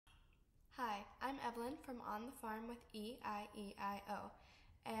Evelyn from On the Farm with E-I-E-I-O,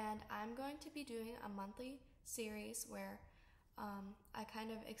 and I'm going to be doing a monthly series where I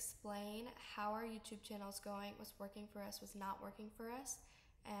kind of explain how our YouTube channel is going, what's working for us, what's not working for us,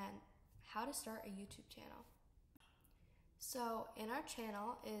 and how to start a YouTube channel. So in our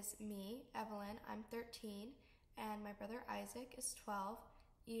channel is me, Evelyn, I'm 13, and my brother Isaac is 12,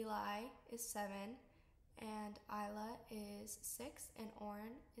 Eli is 7, and Isla is 6, and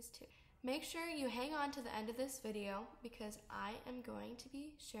Oren is 2. Make sure you hang on to the end of this video because I am going to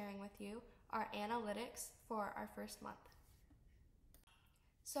be sharing with you our analytics for our first month.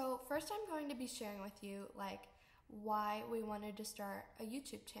 So first I'm going to be sharing with you why we wanted to start a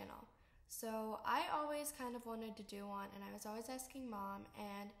YouTube channel. So I always kind of wanted to do one, and I was always asking Mom,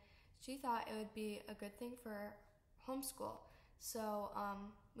 and she thought it would be a good thing for homeschool. So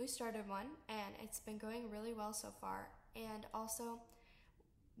we started one, and it's been going really well so far. And also,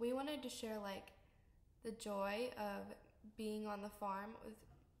 we wanted to share the joy of being on the farm with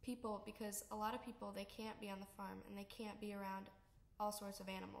people, because a lot of people, they can't be on the farm and they can't be around all sorts of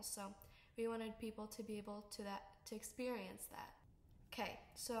animals. So we wanted people to be able to experience that. Okay,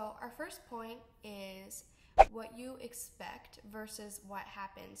 so our first point is what you expect versus what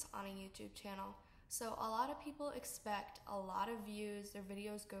happens on a YouTube channel. So a lot of people expect a lot of views, their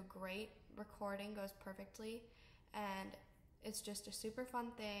videos go great, recording goes perfectly, and it's just a super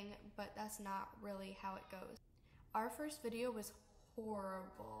fun thing, but that's not really how it goes. Our first video was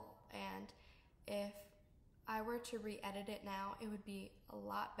horrible, and if I were to re-edit it now, it would be a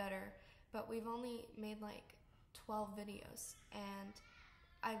lot better, but we've only made 12 videos, and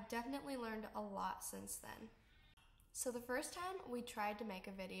I've definitely learned a lot since then. So the first time we tried to make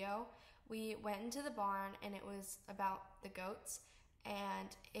a video, we went into the barn and it was about the goats, and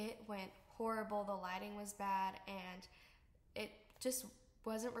it went horrible. The lighting was bad and it just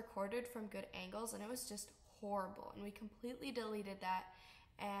wasn't recorded from good angles, and it was just horrible, and we completely deleted that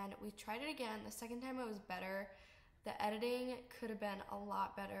and we tried it again. The second time it was better. The editing could have been a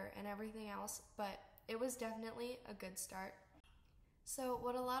lot better and everything else, but it was definitely a good start. So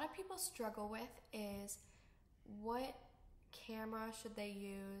what a lot of people struggle with is what camera should they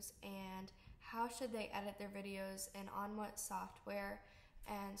use and how should they edit their videos and on what software.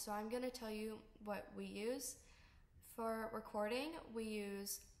 And so I'm going to tell you what we use. For recording, we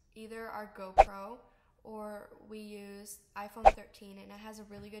use either our GoPro or we use iPhone 13, and it has a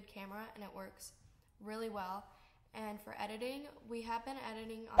really good camera and it works really well. And for editing, we have been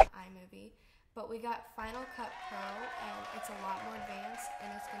editing on iMovie, but we got Final Cut Pro, and it's a lot more advanced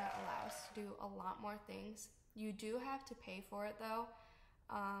and it's going to allow us to do a lot more things. You do have to pay for it though,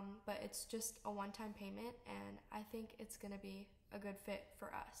 but it's just a one-time payment, and I think it's going to be a good fit for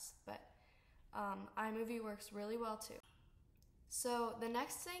us. But iMovie works really well too. So the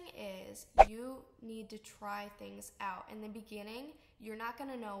next thing is you need to try things out. In the beginning, you're not going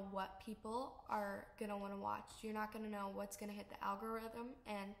to know what people are going to want to watch. You're not going to know what's going to hit the algorithm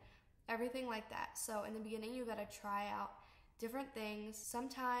and everything like that. So in the beginning, you got to try out different things.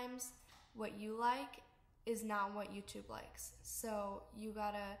 Sometimes what you like is not what YouTube likes. So you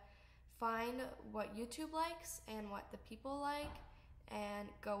got to find what YouTube likes and what the people like and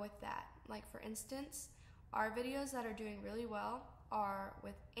go with that. Like for instance, our videos that are doing really well are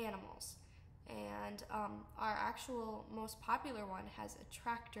with animals, and our actual most popular one has a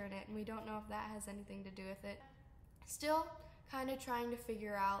tractor in it, and we don't know if that has anything to do with it. Still kind of trying to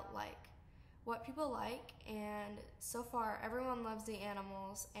figure out what people like, and so far everyone loves the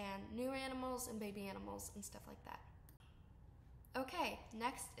animals and new animals and baby animals and stuff like that. Okay,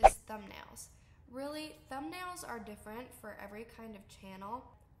 next is thumbnails. Really, thumbnails are different for every kind of channel.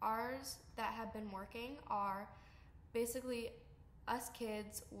 Ours that have been working are basically us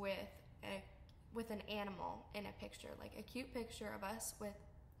kids with an animal in a picture, like a cute picture of us with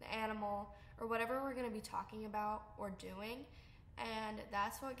the animal or whatever we're going to be talking about or doing, and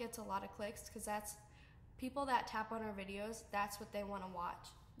that's what gets a lot of clicks, because that's people that tap on our videos, that's what they want to watch.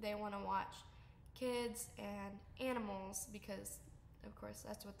 They want to watch kids and animals because of course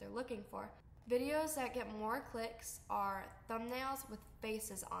that's what they're looking for. Videos that get more clicks are thumbnails with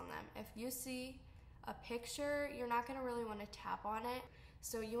faces on them. If you see a picture, you're not going to really want to tap on it,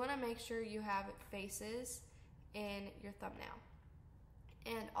 so you want to make sure you have faces in your thumbnail.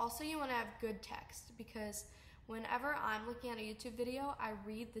 And also you want to have good text, because whenever I'm looking at a YouTube video, I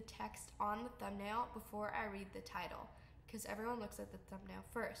read the text on the thumbnail before I read the title, because everyone looks at the thumbnail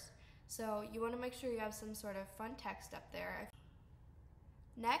first. So you want to make sure you have some sort of fun text up there.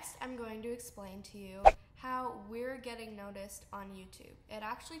 Next, I'm going to explain to you how we're getting noticed on YouTube. It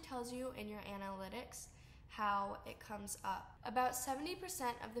actually tells you in your analytics how it comes up. About 70%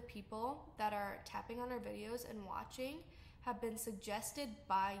 of the people that are tapping on our videos and watching have been suggested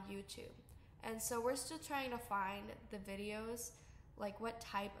by YouTube. And so we're still trying to find the videos, like what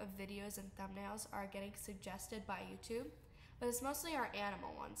type of videos and thumbnails are getting suggested by YouTube. But it's mostly our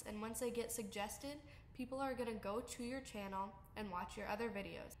animal ones. And once they get suggested, people are gonna go to your channel and watch your other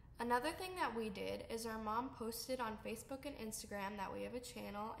videos. Another thing that we did is our mom posted on Facebook and Instagram that we have a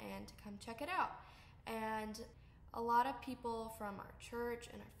channel and to come check it out. And a lot of people from our church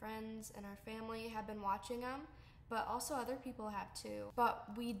and our friends and our family have been watching them, but also other people have too. But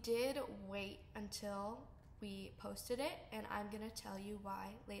we did wait until we posted it, and I'm gonna tell you why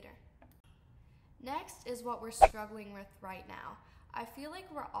later. Next is what we're struggling with right now. I feel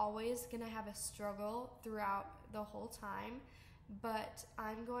like we're always gonna have a struggle throughout the whole time, but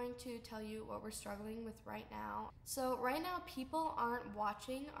I'm going to tell you what we're struggling with right now. So right now, people aren't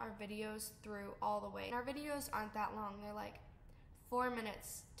watching our videos through all the way. Our videos aren't that long. They're like 4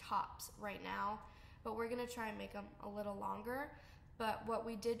 minutes tops right now, but we're gonna try and make them a little longer. But what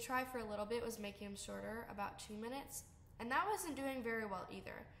we did try for a little bit was making them shorter, about 2 minutes, and that wasn't doing very well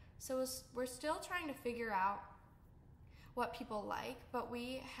either. So we're still trying to figure out what people like, but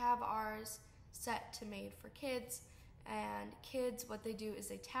we have ours set to made for kids. And kids, what they do is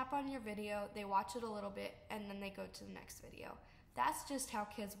they tap on your video, they watch it a little bit, and then they go to the next video. That's just how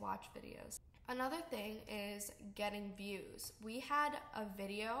kids watch videos. Another thing is getting views. We had a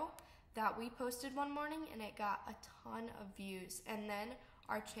video that we posted one morning and it got a ton of views, and then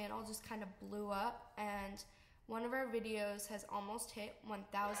our channel just kind of blew up, and one of our videos has almost hit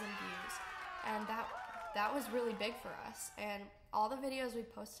 1,000 views, and that was really big for us. And all the videos we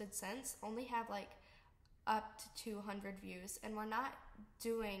posted since only have like up to 200 views, and we're not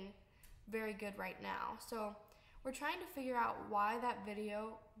doing very good right now. So we're trying to figure out why that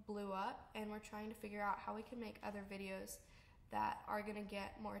video blew up, and we're trying to figure out how we can make other videos that are gonna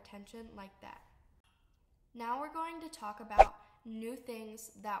get more attention like that. Now we're going to talk about new things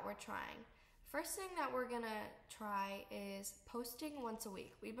that we're trying. First thing that we're gonna try is posting once a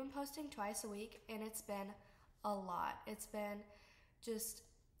week. We've been posting twice a week, and it's been a lot. It's been just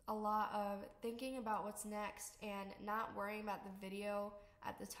a lot of thinking about what's next and not worrying about the video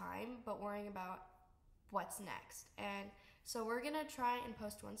at the time, but worrying about what's next. And so we're gonna try and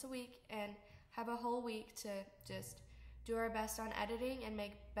post once a week and have a whole week to just do our best on editing and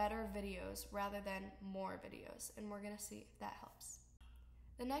make better videos rather than more videos, and we're gonna see if that helps.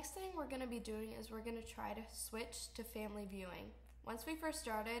 The next thing we're gonna be doing is we're gonna try to switch to family viewing. Once we first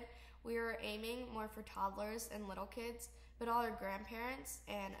started, we were aiming more for toddlers and little kids, but all our grandparents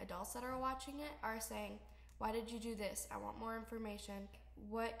and adults that are watching it are saying, why did you do this? I want more information.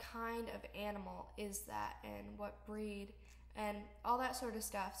 What kind of animal is that, and what breed, and all that sort of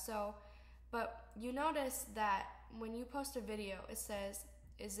stuff. So, but you notice that when you post a video, it says,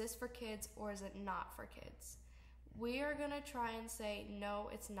 is this for kids or is it not for kids? We are gonna try and say, no,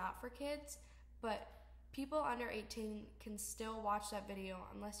 it's not for kids, but people under 18 can still watch that video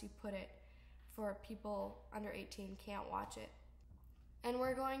unless you put it for people under 18 can't watch it. And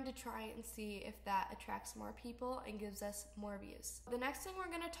we're going to try and see if that attracts more people and gives us more views. The next thing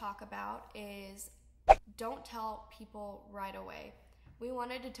we're gonna talk about is don't tell people right away. We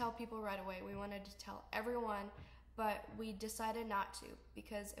wanted to tell people right away. We wanted to tell everyone, but we decided not to,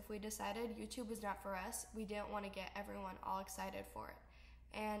 because if we decided YouTube was not for us, we didn't want to get everyone all excited for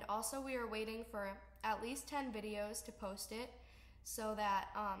it. And also we were waiting for at least 10 videos to post it so that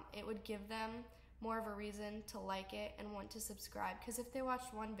it would give them more of a reason to like it and want to subscribe, because if they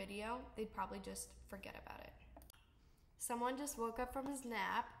watched one video, they'd probably just forget about it. Someone just woke up from his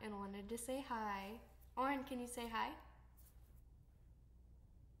nap and wanted to say hi. Oren, can you say hi?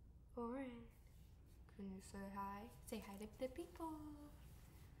 Oren, can you say hi? Say hi to the people.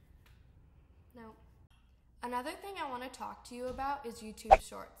 No. Another thing I want to talk to you about is YouTube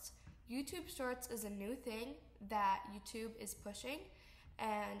Shorts. YouTube Shorts is a new thing that YouTube is pushing,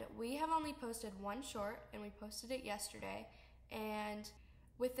 and we have only posted one short, and we posted it yesterday, and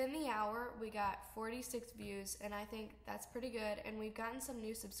within the hour we got 46 views, and I think that's pretty good, and we've gotten some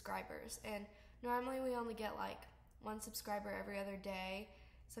new subscribers, and normally we only get like 1 subscriber every other day.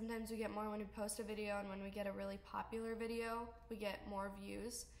 Sometimes we get more when we post a video, and when we get a really popular video, we get more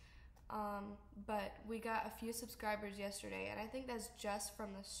views. But we got a few subscribers yesterday, and I think that's just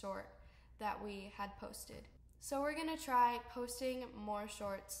from the short that we had posted. So we're gonna try posting more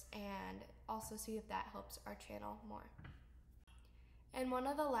shorts and also see if that helps our channel more. And one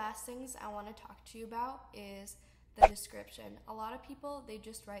of the last things I want to talk to you about is the description. A lot of people, they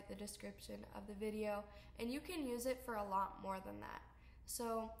just write the description of the video, and you can use it for a lot more than that.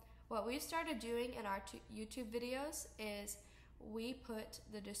 So What we've started doing in our YouTube videos is we put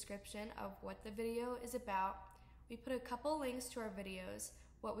the description of what the video is about. We put a couple links to our videos,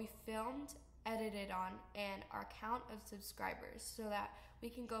 what we filmed, edited on, and our count of subscribers, so that we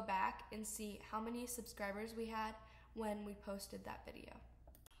can go back and see how many subscribers we had when we posted that video.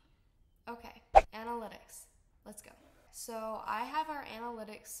 Okay, analytics. Let's go. So I have our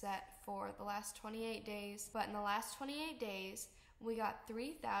analytics set for the last 28 days, but in the last 28 days, we got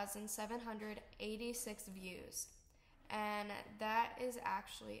 3,786 views. And that is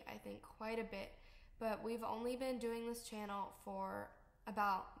actually, I think, quite a bit, but we've only been doing this channel for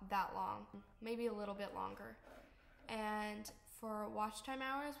about that long, maybe a little bit longer. And for watch time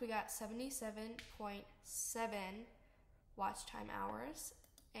hours, we got 77.7 watch time hours,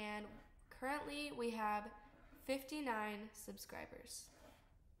 and currently we have 59 subscribers.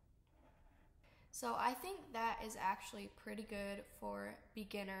 So I think that is actually pretty good for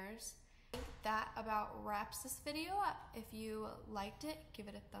beginners. That about wraps this video up. If you liked it, give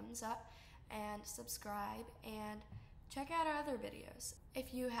it a thumbs up and subscribe and check out our other videos.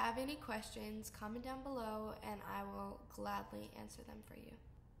 If you have any questions, comment down below and I will gladly answer them for you.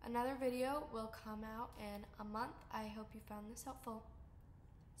 Another video will come out in a month. I hope you found this helpful.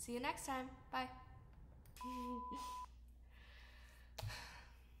 See you next time. Bye.